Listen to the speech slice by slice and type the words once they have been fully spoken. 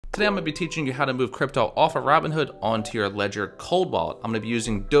Today I'm going to be teaching you how to move crypto off of Robinhood onto your Ledger cold wallet. I'm going to be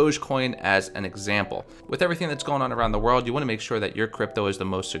using Dogecoin as an example. With everything that's going on around the world, you want to make sure that your crypto is the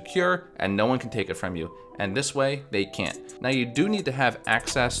most secure and no one can take it from you. And this way, they can't. Now you do need to have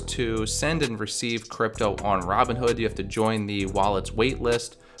access to send and receive crypto on Robinhood. You have to join the wallet's wait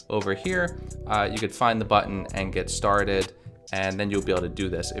list over here. You could find the button and get started, and then you'll be able to do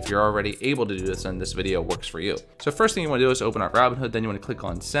this. If you're already able to do this, then this video works for you. So first thing you want to do is open up Robinhood, then you want to click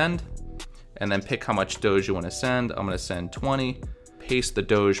on send, and then pick how much Doge you want to send. I'm going to send 20, paste the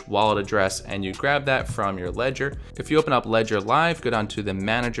Doge wallet address, and you grab that from your Ledger. If you open up Ledger Live, go down to the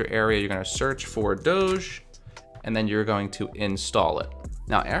manager area, you're going to search for Doge, and then you're going to install it.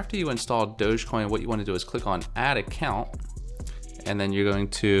 Now, after you install Dogecoin, what you want to do is click on add account, and then you're going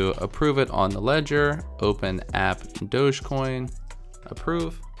to approve it on the Ledger, open app Dogecoin,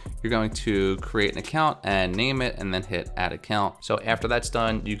 approve. You're going to create an account and name it, and then hit add account. So after that's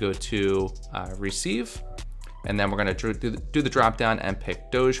done, you go to receive, and then we're going to do the drop down and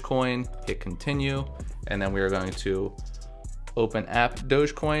pick Dogecoin, hit continue, and then we are going to open app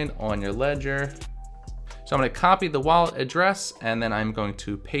Dogecoin on your Ledger. So I'm going to copy the wallet address, and then I'm going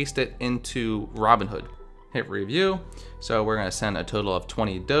to paste it into Robinhood. Hit review. So we're gonna send a total of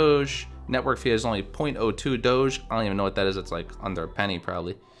 20 Doge. Network fee is only 0.02 Doge. I don't even know what that is. It's like under a penny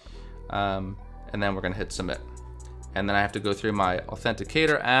probably. And then we're gonna hit submit. And then I have to go through my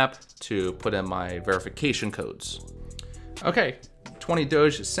authenticator app to put in my verification codes. Okay, 20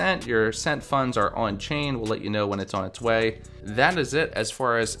 Doge is sent. Your sent funds are on chain. We'll let you know when it's on its way. That is it as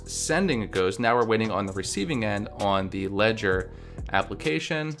far as sending it goes. Now we're waiting on the receiving end on the Ledger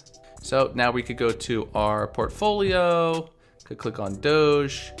application. So now we could go to our portfolio, could click on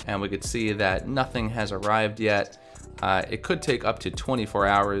Doge, and we could see that nothing has arrived yet. It could take up to 24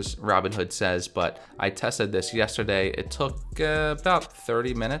 hours, Robinhood says, but I tested this yesterday. It took about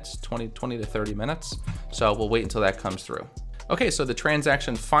 30 minutes, 20 to 30 minutes. So we'll wait until that comes through. Okay, so the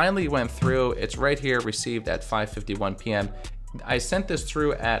transaction finally went through. It's right here, received at 5:51 p.m. I sent this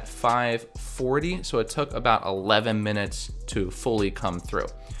through at 5:40, so it took about 11 minutes to fully come through.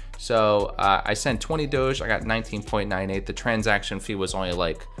 So I sent 20 Doge, I got 19.98. The transaction fee was only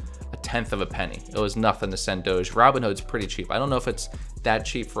like a tenth of a penny. It was nothing to send Doge. Robinhood's pretty cheap. I don't know if it's that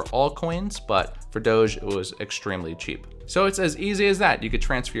cheap for all coins, but for Doge, it was extremely cheap. So it's as easy as that. You could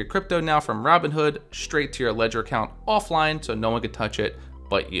transfer your crypto now from Robinhood straight to your Ledger account offline, so no one could touch it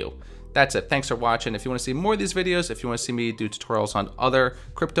but you. That's it. Thanks for watching. If you want to see more of these videos, if you want to see me do tutorials on other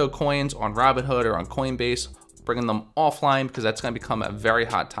crypto coins on Robinhood or on Coinbase, bringing them offline, because that's going to become a very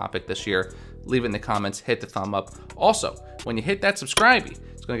hot topic this year, leave it in the comments, hit the thumb up. Also, when you hit that subscribe,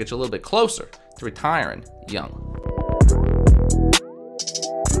 it's going to get you a little bit closer to retiring young.